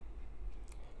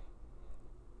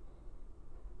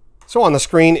So on the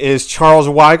screen is Charles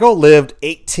Weigel, lived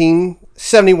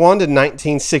 1871 to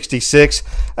 1966,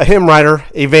 a hymn writer,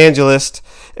 evangelist,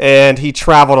 and he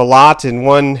traveled a lot. And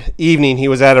one evening he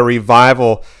was at a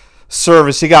revival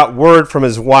service. He got word from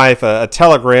his wife, a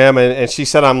telegram, and she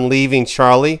said, "I'm leaving,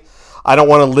 Charlie. I don't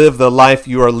want to live the life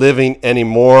you are living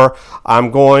anymore.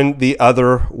 I'm going the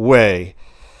other way."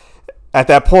 At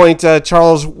that point,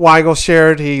 Charles Weigel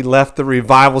shared he left the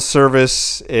revival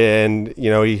service, and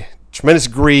he tremendous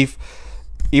grief,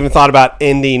 even thought about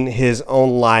ending his own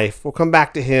life. We'll come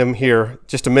back to him here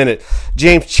just a minute.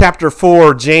 James chapter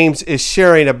 4, James is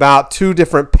sharing about two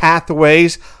different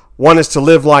pathways. One is to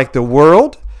live like the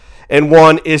world, and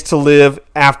one is to live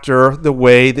after the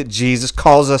way that Jesus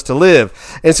calls us to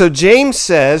live. And so James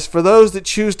says, for those that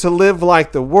choose to live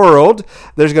like the world,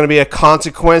 there's going to be a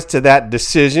consequence to that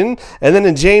decision. And then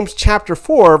in James chapter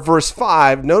 4, verse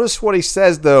 5, notice what he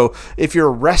says, though. If you're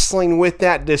wrestling with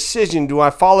that decision, do I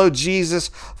follow Jesus,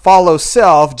 follow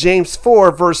self? James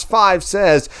 4, verse 5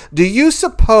 says, "Do you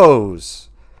suppose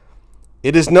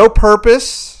it is no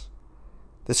purpose?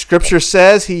 The scripture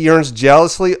says he yearns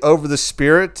jealously over the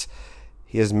Spirit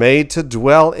he has made to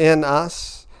dwell in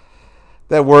us."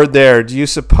 That word there, do you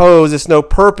suppose it's no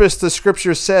purpose? The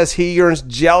scripture says he yearns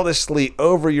jealously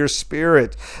over your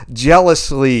spirit.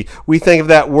 Jealously, we think of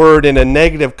that word in a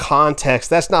negative context.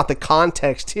 That's not the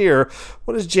context here.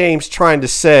 What is James trying to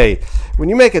say? When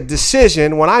I make a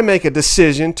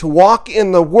decision to walk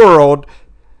in the world,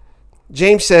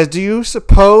 James says, do you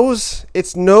suppose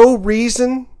it's no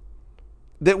reason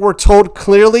that we're told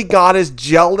clearly God is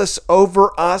jealous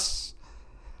over us?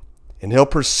 And he'll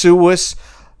pursue us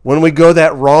when we go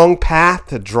that wrong path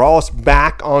to draw us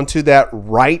back onto that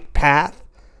right path.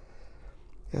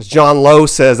 As John Lowe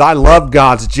says, I love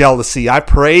God's jealousy. I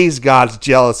praise God's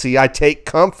jealousy. I take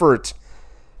comfort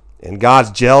in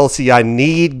God's jealousy. I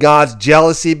need God's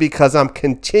jealousy because I'm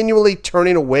continually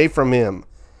turning away from him,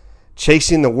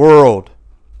 chasing the world.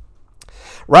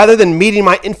 Rather than meeting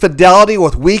my infidelity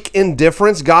with weak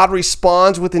indifference, God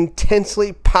responds with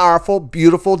intensely powerful,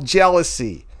 beautiful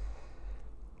jealousy.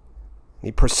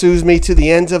 He pursues me to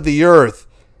the ends of the earth.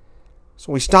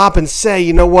 So we stop and say,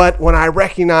 you know what? When I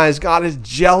recognize God is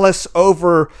jealous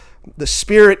over the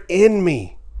Spirit in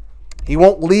me, he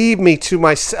won't leave me to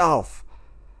myself.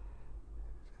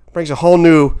 It brings a whole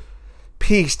new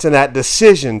peace to that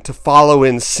decision to follow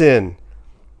in sin.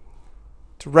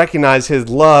 To recognize his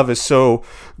love is so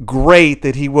great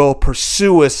that he will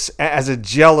pursue us as a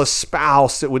jealous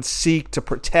spouse that would seek to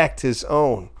protect his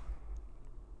own.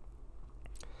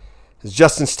 As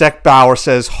Justin Steckbauer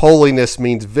says, holiness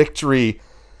means victory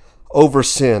over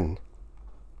sin.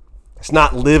 It's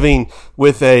not living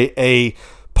with a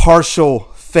partial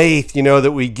faith,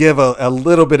 that we give a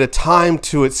little bit of time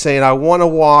to it, saying, I want to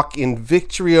walk in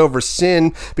victory over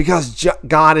sin because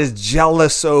God is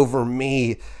jealous over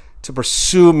me, to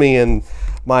pursue me in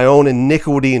my own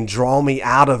iniquity and draw me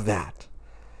out of that.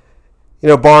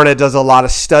 Barna does a lot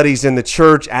of studies in the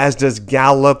church, as does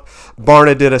Gallup.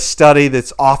 Barna did a study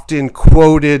that's often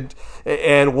quoted,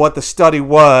 and what the study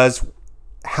was,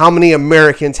 how many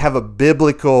Americans have a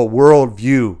biblical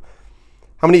worldview?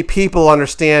 How many people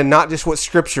understand not just what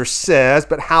Scripture says,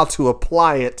 but how to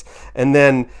apply it, and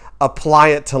then apply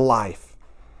it to life?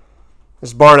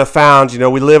 As Barna found,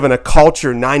 we live in a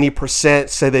culture, 90%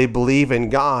 say they believe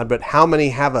in God, but how many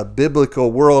have a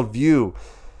biblical worldview?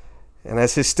 And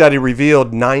as his study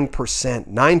revealed, 9%.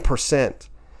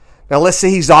 Now let's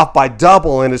say he's off by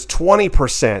double and it's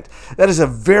 20%. That is a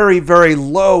very, very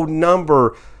low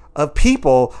number of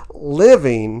people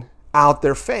living out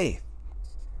their faith.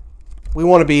 We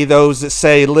want to be those that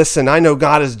say, listen, I know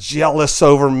God is jealous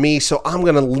over me, so I'm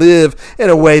going to live in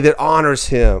a way that honors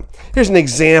him. Here's an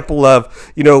example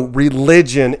of,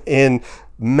 religion in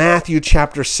Matthew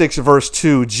chapter 6, verse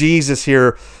 2, Jesus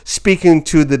here speaking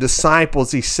to the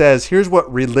disciples, he says, here's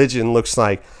what religion looks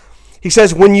like. He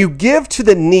says, when you give to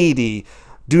the needy,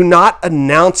 do not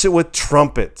announce it with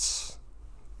trumpets,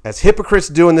 as hypocrites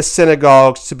do in the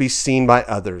synagogues to be seen by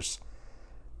others.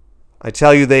 I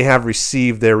tell you, they have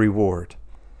received their reward.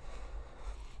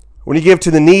 When you give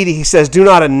to the needy, he says, do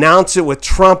not announce it with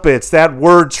trumpets. That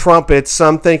word trumpet,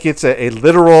 some think it's a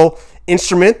literal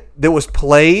instrument that was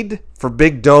played for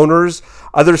big donors.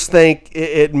 Others think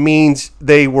it means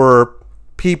they were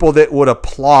people that would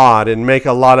applaud and make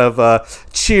a lot of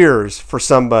cheers for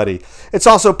somebody. It's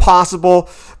also possible,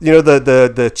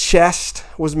 the chest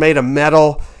was made of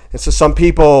metal, and so some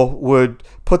people would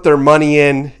put their money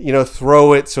in,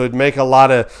 throw it so it'd make a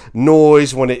lot of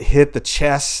noise when it hit the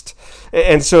chest.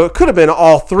 And so it could have been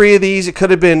all three of these. It could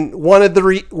have been one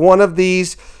of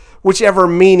these. whichever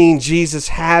meaning Jesus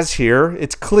has here,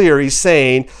 it's clear he's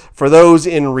saying for those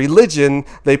in religion,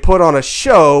 they put on a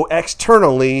show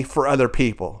externally for other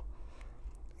people.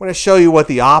 I want to show you what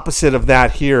the opposite of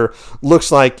that here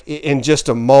looks like in just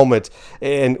a moment.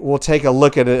 And we'll take a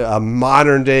look at a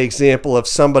modern day example of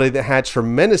somebody that had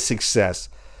tremendous success.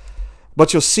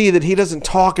 But you'll see that he doesn't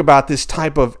talk about this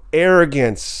type of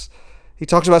arrogance. He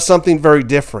talks about something very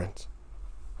different.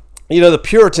 You know, the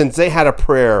Puritans, they had a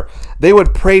prayer. They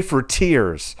would pray for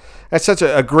tears. That's such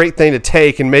a great thing to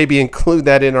take and maybe include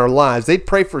that in our lives. They'd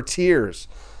pray for tears.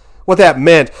 What that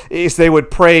meant is they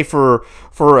would pray for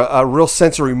a real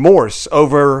sense of remorse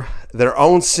over their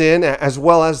own sin as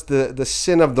well as the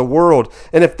sin of the world.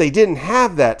 And if they didn't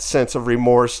have that sense of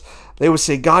remorse, they would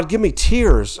say, God, give me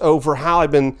tears over how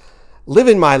I've been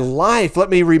living my life. Let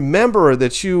me remember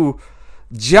that you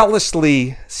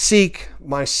jealously seek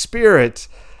my spirit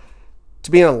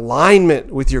to be in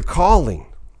alignment with your calling.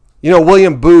 You know,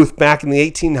 William Booth, back in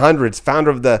the 1800s, founder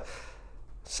of the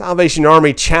Salvation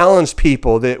Army, challenged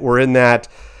people that were in that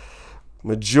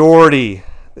majority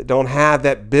that don't have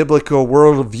that biblical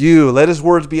worldview. Let his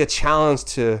words be a challenge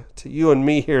to you and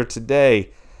me here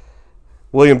today.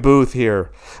 William Booth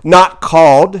here. Not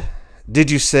called,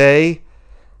 did you say?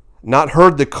 Not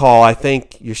heard the call, I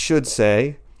think you should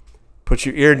say. Put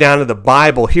your ear down to the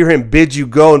Bible. Hear him bid you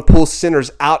go and pull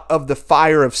sinners out of the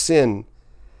fire of sin.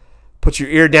 Put your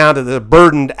ear down to the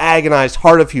burdened, agonized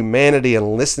heart of humanity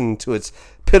and listen to its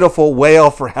pitiful wail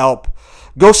for help.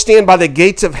 Go stand by the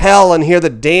gates of hell and hear the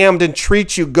damned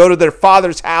entreat you. Go to their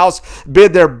Father's house.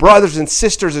 Bid their brothers and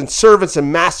sisters and servants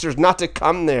and masters not to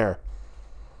come there.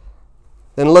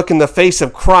 Then look in the face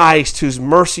of Christ, whose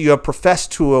mercy you have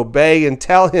professed to obey, and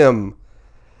tell him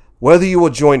whether you will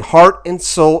join heart and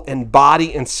soul and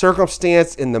body and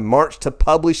circumstance in the march to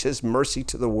publish his mercy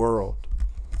to the world.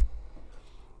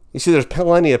 You see, there's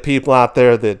plenty of people out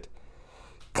there that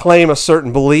claim a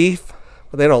certain belief,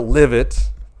 but they don't live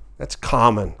it. That's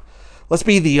common. Let's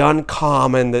be the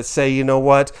uncommon that say, you know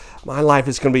what, my life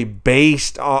is going to be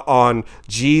based on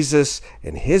Jesus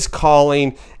and his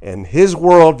calling and his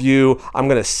worldview. I'm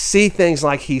going to see things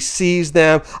like he sees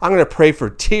them. I'm going to pray for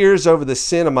tears over the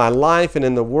sin of my life and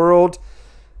in the world.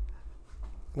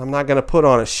 And I'm not going to put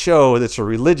on a show that's a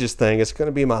religious thing. It's going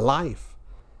to be my life.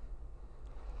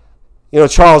 You know,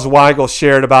 Charles Weigel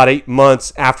shared about 8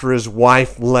 months after his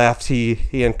wife left, he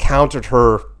encountered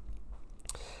her,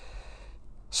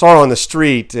 saw her on the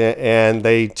street, and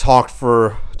they talked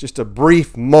for just a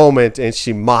brief moment, and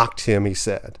she mocked him, he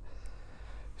said.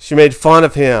 She made fun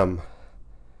of him.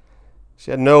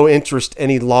 She had no interest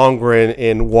any longer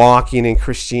in walking in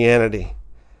Christianity.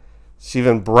 She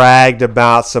even bragged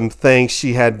about some things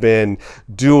she had been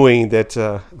doing that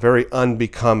very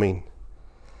unbecoming.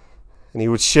 And he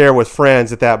would share with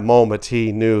friends at that moment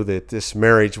he knew that this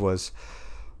marriage was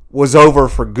over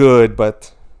for good,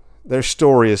 but their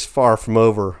story is far from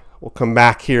over. We'll come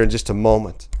back here in just a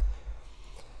moment.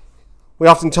 We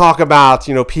often talk about,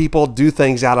 people do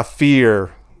things out of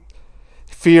fear.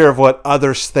 Fear of what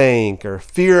others think, or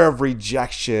fear of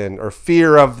rejection, or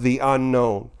fear of the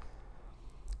unknown.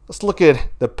 Let's look at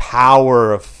the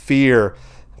power of fear.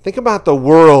 Think about the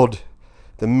world,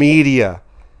 the media,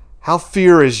 how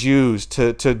fear is used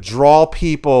to draw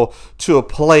people to a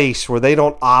place where they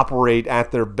don't operate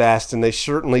at their best and they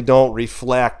certainly don't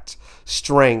reflect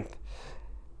strength.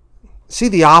 See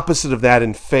the opposite of that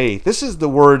in faith. This is the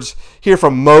words here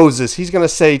from Moses. He's going to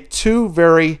say two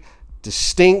very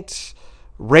distinct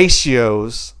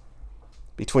ratios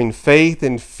between faith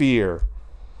and fear.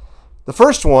 The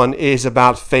first one is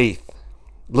about faith.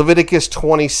 Leviticus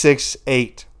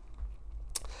 26:8.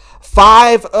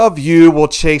 5 of you will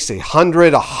chase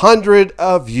 100, 100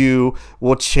 of you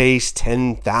will chase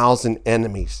 10,000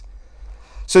 enemies.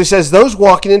 So he says those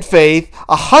walking in faith,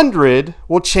 100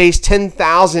 will chase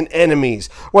 10,000 enemies.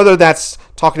 Whether that's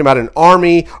talking about an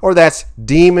army or that's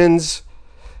demons,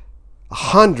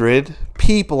 100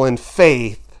 people in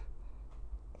faith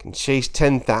can chase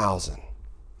 10,000.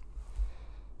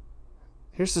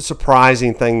 Here's the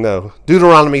surprising thing, though.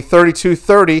 Deuteronomy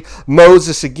 32:30,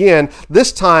 Moses again.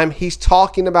 This time he's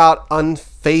talking about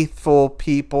unfaithful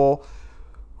people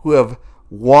who have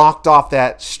walked off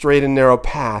that straight and narrow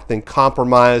path and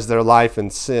compromised their life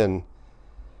in sin,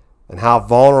 and how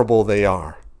vulnerable they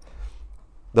are.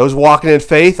 Those walking in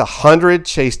faith, 100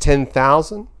 chase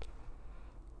 10,000.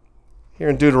 Here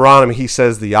in Deuteronomy, he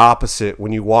says the opposite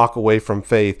when you walk away from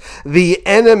faith. The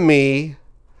enemy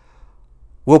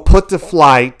will put to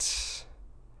flight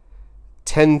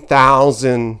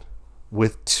 10,000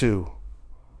 with 2.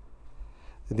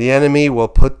 The enemy will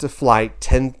put to flight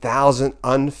 10,000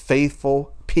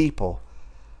 unfaithful people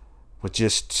with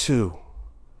just 2.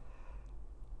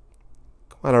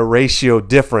 What a ratio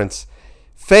difference.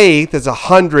 Faith is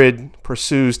 100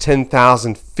 pursues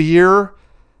 10,000. Fear,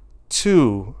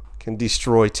 2 can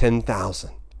destroy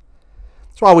 10,000.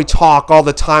 That's why we talk all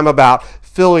the time about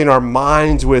filling our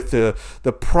minds with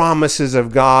the promises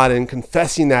of God and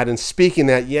confessing that and speaking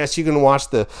that. Yes, you can watch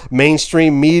the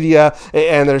mainstream media,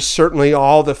 and there's certainly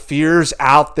all the fears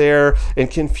out there and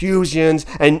confusions,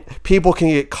 and people can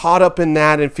get caught up in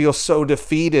that and feel so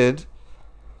defeated.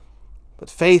 But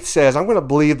faith says, I'm going to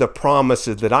believe the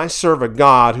promises that I serve a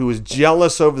God who is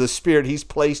jealous over the Spirit He's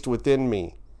placed within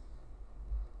me.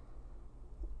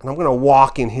 And I'm going to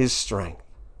walk in His strength.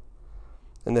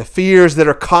 And the fears that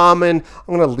are common,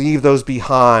 I'm going to leave those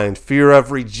behind. Fear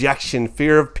of rejection,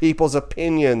 fear of people's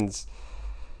opinions,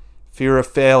 fear of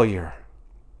failure.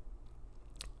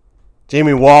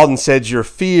 Jamie Walden said, your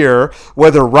fear,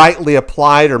 whether rightly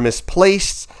applied or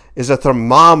misplaced, is a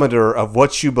thermometer of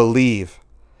what you believe.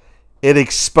 It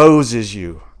exposes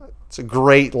you. It's a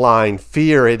great line.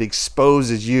 Fear, it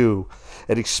exposes you.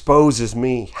 It exposes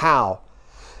me. How?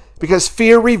 Because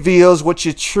fear reveals what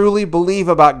you truly believe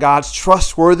about God's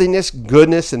trustworthiness,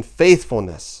 goodness, and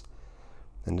faithfulness,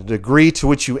 and the degree to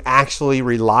which you actually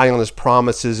rely on His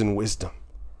promises and wisdom.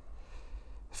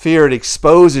 Fear, it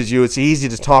exposes you. It's easy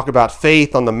to talk about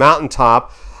faith on the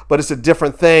mountaintop, but it's a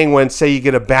different thing when, say, you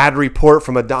get a bad report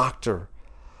from a doctor,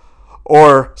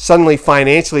 or suddenly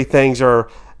financially things are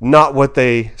not what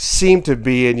they seem to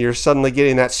be, and you're suddenly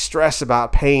getting that stress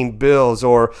about paying bills,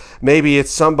 or maybe it's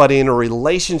somebody in a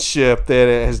relationship that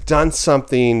has done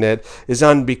something that is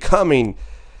unbecoming.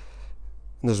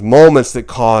 And there's moments that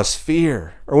cause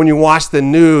fear. Or when you watch the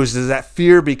news, does that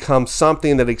fear become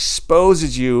something that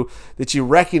exposes you, that you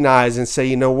recognize and say,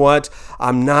 you know what,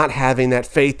 I'm not having that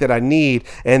faith that I need.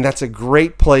 And that's a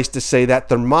great place to say that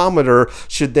thermometer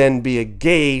should then be a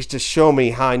gauge to show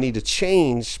me how I need to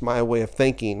change my way of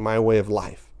thinking, my way of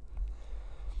life.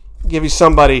 I'll give you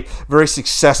somebody very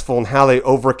successful in how they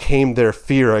overcame their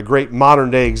fear. A great modern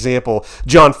day example,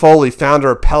 John Foley, founder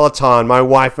of Peloton. My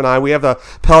wife and I, we have a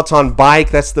Peloton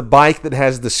bike. That's the bike that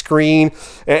has the screen,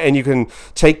 and you can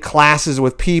take classes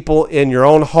with people in your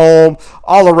own home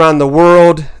all around the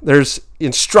world. There's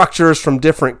instructors from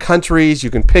different countries.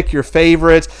 You can pick your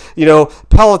favorites. You know,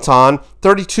 Peloton,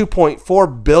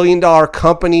 $32.4 billion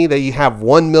company. They have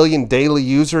 1 million daily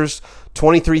users,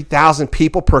 23,000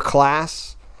 people per class.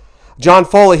 John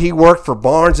Foley, he worked for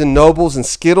Barnes & Nobles and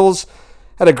Skittles,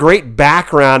 had a great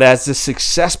background as a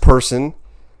success person.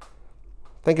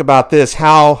 Think about this.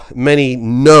 How many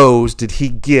no's did he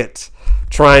get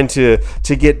trying to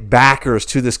get backers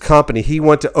to this company? He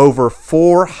went to over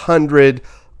 400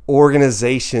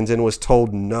 organizations and was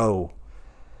told no.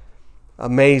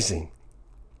 Amazing.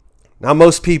 Now,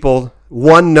 most people,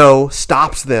 1 no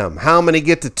stops them. How many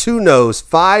get to 2 no's,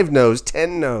 5 no's,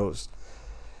 10 no's?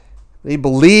 He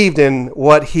believed in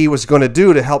what he was going to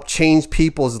do to help change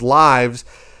people's lives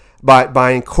by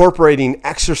incorporating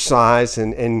exercise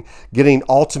and getting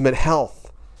ultimate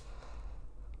health.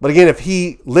 But again, if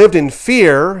he lived in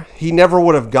fear, he never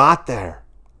would have got there.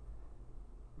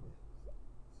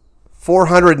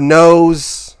 400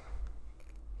 no's,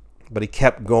 but he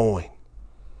kept going.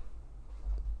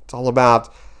 It's all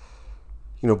about,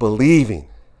 believing.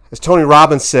 As Tony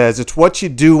Robbins says, it's what you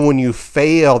do when you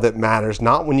fail that matters,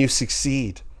 not when you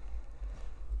succeed.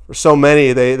 For so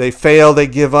many, they fail, they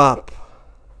give up.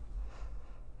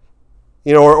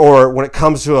 Or when it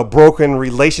comes to a broken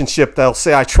relationship, they'll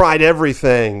say, I tried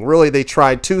everything. Really, they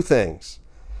tried 2 things.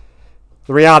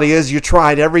 The reality is you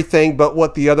tried everything but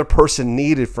what the other person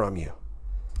needed from you.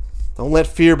 Don't let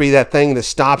fear be that thing that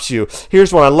stops you.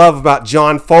 Here's what I love about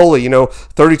John Foley,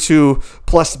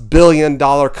 $32+ billion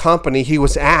company. He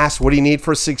was asked, what do you need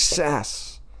for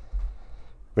success?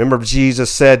 Remember, Jesus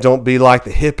said, don't be like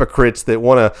the hypocrites that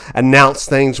want to announce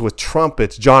things with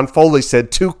trumpets. John Foley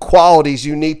said 2 qualities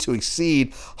you need to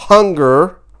exceed: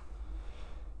 hunger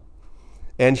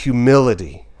and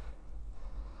humility.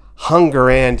 Hunger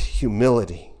and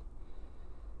humility.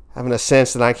 Having a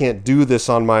sense that I can't do this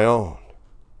on my own.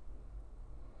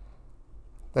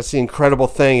 That's the incredible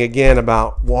thing, again,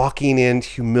 about walking in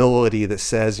humility that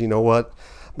says, you know what?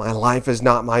 My life is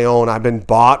not my own. I've been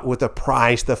bought with a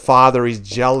price. The Father, He's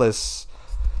jealous.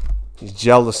 He's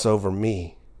jealous over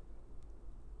me.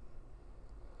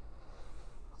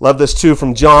 Love this too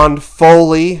from John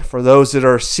Foley. For those that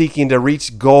are seeking to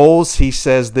reach goals, he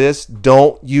says this: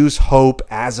 don't use hope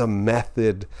as a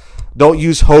method. Don't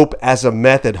use hope as a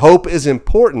method. Hope is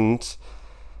important,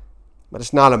 but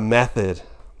it's not a method.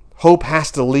 Hope has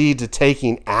to lead to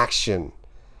taking action.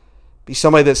 Be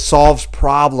somebody that solves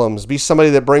problems. Be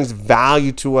somebody that brings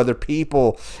value to other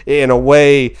people in a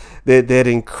way that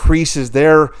increases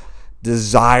their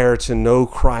desire to know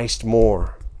Christ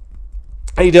more.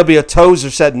 A.W. Tozer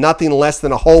said, nothing less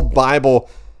than a whole Bible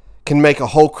can make a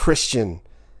whole Christian.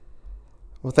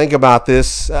 Well, think about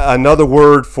this. Another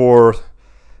word for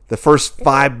the first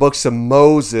 5 books of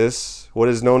Moses, what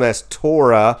is known as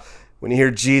Torah. When you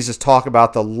hear Jesus talk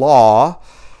about the law,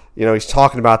 he's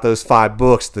talking about those 5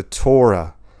 books, the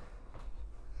Torah.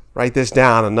 Write this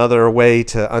down. Another way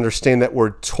to understand that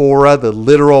word Torah, the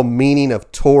literal meaning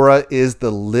of Torah is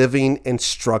the living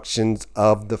instructions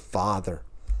of the Father.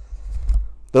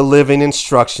 The living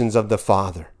instructions of the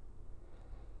Father.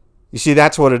 You see,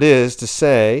 that's what it is to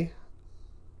say,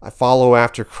 I follow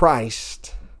after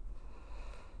Christ.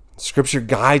 Scripture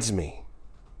guides me.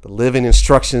 The living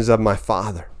instructions of my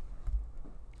Father.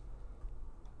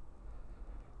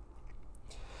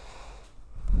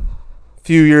 A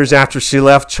few years after she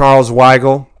left, Charles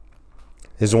Weigel,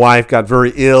 his wife, got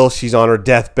very ill. She's on her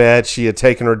deathbed. She had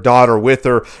taken her daughter with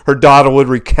her. Her daughter would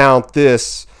recount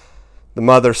this. The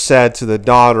mother said to the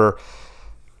daughter,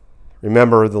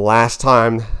 remember the last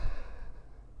time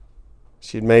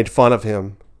she had made fun of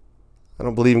him. I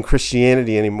don't believe in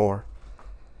Christianity anymore.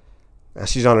 Now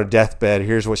she's on her deathbed.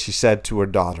 Here's what she said to her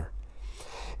daughter.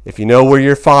 If you know where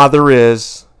your father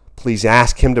is, please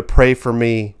ask him to pray for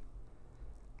me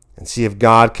and see if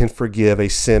God can forgive a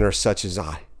sinner such as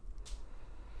I.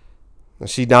 Now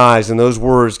she dies, and those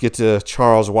words get to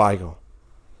Charles Weigel.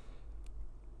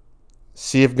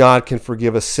 See if God can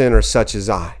forgive a sinner such as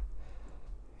I.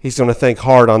 He's going to think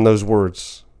hard on those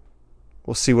words.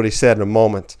 We'll see what he said in a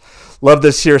moment. Love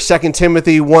this here. 2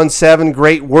 Timothy 1:7,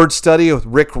 great word study with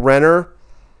Rick Renner.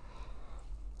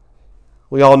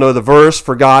 We all know the verse,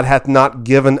 for God hath not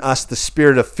given us the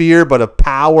spirit of fear, but of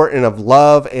power and of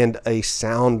love and a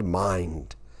sound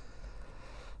mind.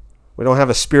 We don't have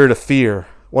a spirit of fear.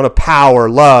 One of power,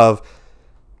 love.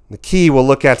 The key we'll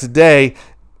look at today,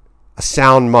 a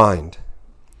sound mind.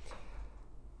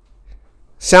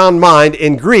 Sound mind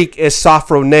in Greek is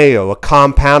sophroneo, a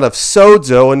compound of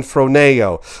sozo and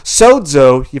phroneo.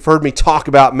 Sozo, you've heard me talk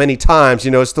about many times.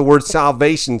 It's the word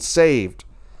salvation, saved.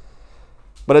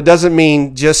 But it doesn't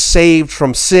mean just saved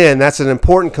from sin. That's an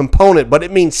important component, but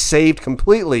it means saved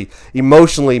completely,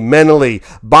 emotionally, mentally,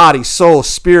 body, soul,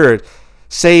 spirit.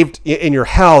 Saved in your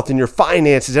health, in your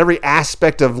finances, every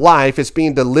aspect of life is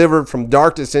being delivered from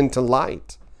darkness into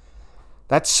light.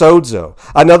 That's sozo.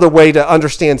 Another way to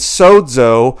understand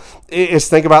sozo is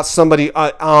think about somebody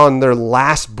on their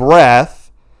last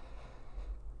breath,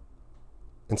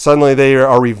 and suddenly they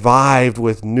are revived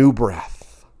with new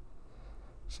breath.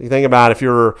 So you think about if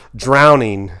you're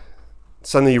drowning,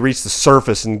 suddenly you reach the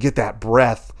surface and get that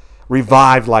breath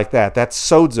revived like that. That's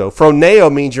sozo.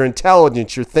 Phroneo means your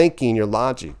intelligence, your thinking, your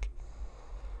logic.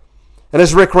 And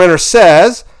as Rick Renner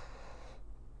says,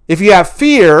 if you have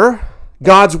fear,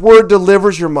 God's word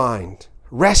delivers your mind,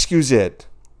 rescues it.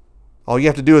 All you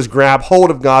have to do is grab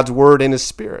hold of God's word and his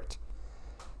spirit.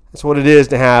 That's what it is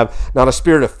to have not a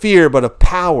spirit of fear, but of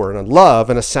power and of love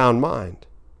and a sound mind.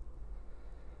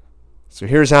 So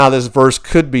here's how this verse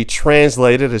could be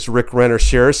translated, as Rick Renner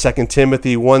shares. 2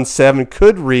 Timothy 1:7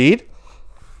 could read,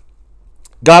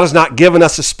 God has not given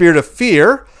us a spirit of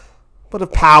fear, but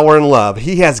of power and love.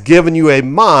 He has given you a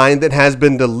mind that has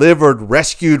been delivered,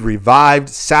 rescued, revived,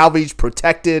 salvaged,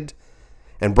 protected,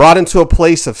 and brought into a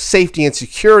place of safety and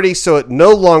security so it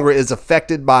no longer is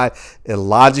affected by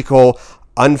illogical,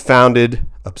 unfounded,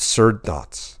 absurd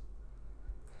thoughts.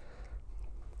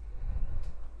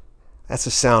 That's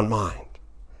a sound mind.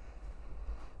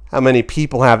 How many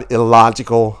people have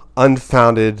illogical,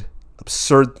 unfounded,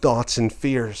 absurd thoughts and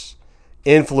fears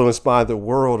influenced by the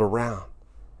world around?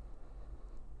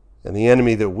 And the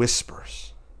enemy that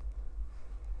whispers.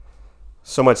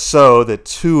 So much so that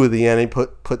 2 of the enemy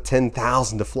put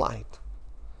 10,000 to flight.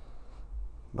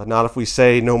 But not if we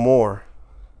say no more.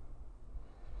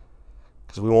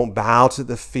 Because we won't bow to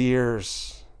the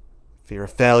fears. Fear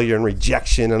of failure and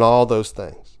rejection and all those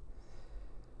things.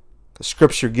 Because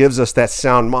Scripture gives us that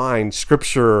sound mind.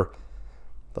 Scripture,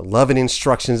 the loving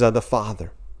instructions of the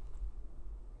Father.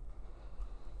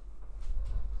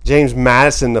 James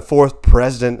Madison, the 4th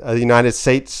president of the United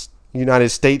States,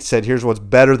 said, here's what's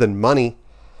better than money.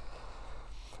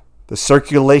 The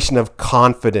circulation of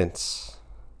confidence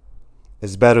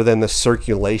is better than the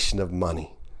circulation of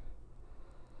money.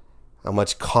 How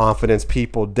much confidence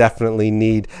people definitely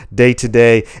need day to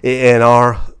day in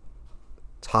our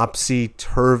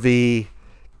topsy-turvy,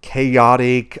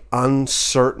 chaotic,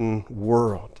 uncertain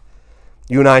world.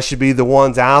 You and I should be the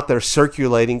ones out there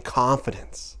circulating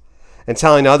confidence and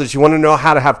telling others. You want to know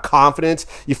how to have confidence?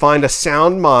 You find a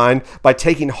sound mind by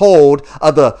taking hold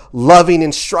of the loving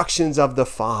instructions of the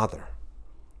Father.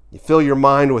 You fill your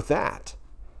mind with that.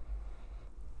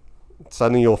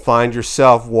 Suddenly you'll find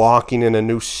yourself walking in a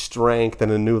new strength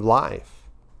and a new life.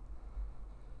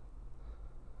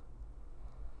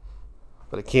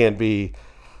 But it can't be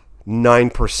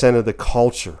 9% of the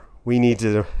culture. We need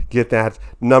to get that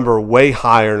number way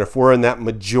higher. And if we're in that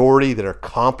majority that are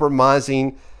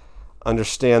compromising,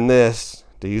 understand this.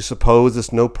 Do you suppose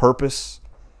there's no purpose?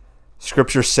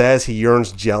 Scripture says he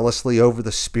yearns jealously over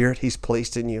the Spirit he's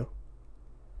placed in you.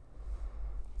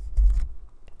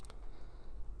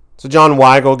 So John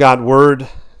Weigel got word.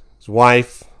 His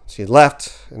wife, she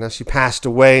left, and as she passed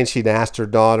away, and she'd asked her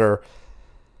daughter,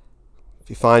 if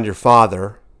you find your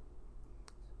father,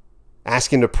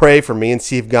 ask him to pray for me and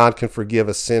see if God can forgive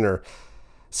a sinner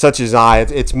such as I.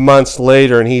 It's months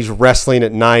later, and he's wrestling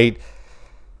at night.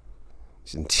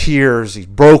 He's in tears. He's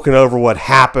broken over what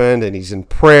happened, and he's in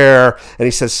prayer. And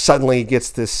he says suddenly he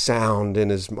gets this sound in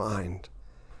his mind.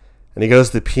 And he goes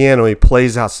to the piano. He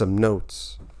plays out some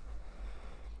notes.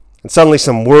 And suddenly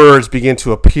some words begin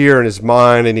to appear in his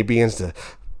mind, and he begins to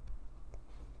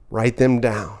write them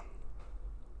down.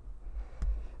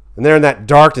 And there in that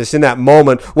darkness, in that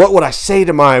moment, what would I say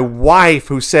to my wife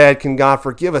who said, can God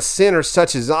forgive a sinner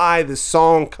such as I? This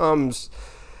song comes,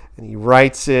 and he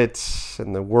writes it,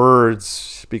 and the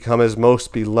words become his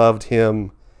most beloved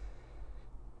hymn.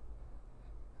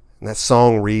 And that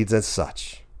song reads as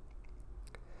such.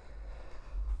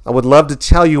 I would love to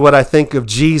tell you what I think of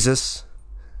Jesus,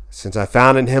 since I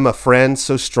found in him a friend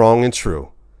so strong and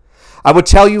true. I would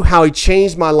tell you how he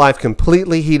changed my life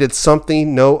completely. He did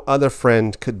something no other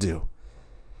friend could do.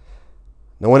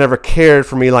 No one ever cared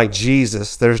for me like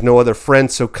Jesus. There's no other friend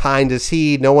so kind as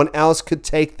he. No one else could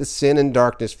take the sin and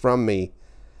darkness from me.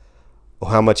 Oh,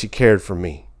 how much he cared for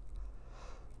me.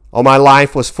 All my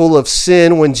life was full of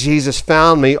sin when Jesus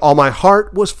found me. All my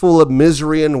heart was full of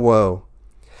misery and woe.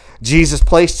 Jesus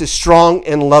placed his strong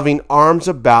and loving arms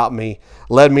about me,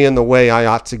 led me in the way I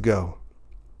ought to go.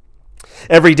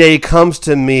 Every day he comes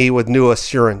to me with new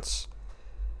assurance.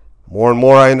 More and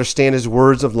more I understand his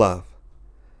words of love.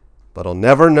 But I'll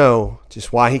never know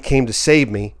just why he came to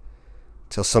save me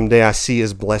till someday I see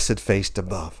his blessed face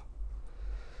above.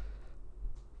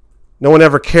 No one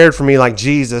ever cared for me like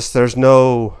Jesus. There's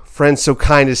no friend so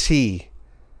kind as he.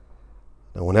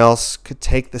 No one else could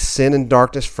take the sin and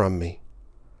darkness from me.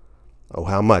 Oh,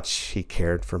 how much he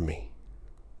cared for me.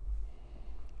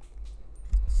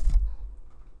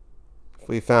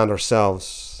 We found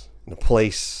ourselves in a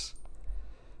place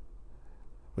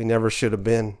we never should have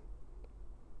been.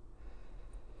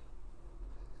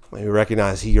 May we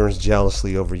recognize he yearns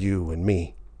jealously over you and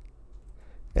me.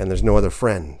 And there's no other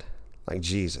friend like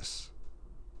Jesus.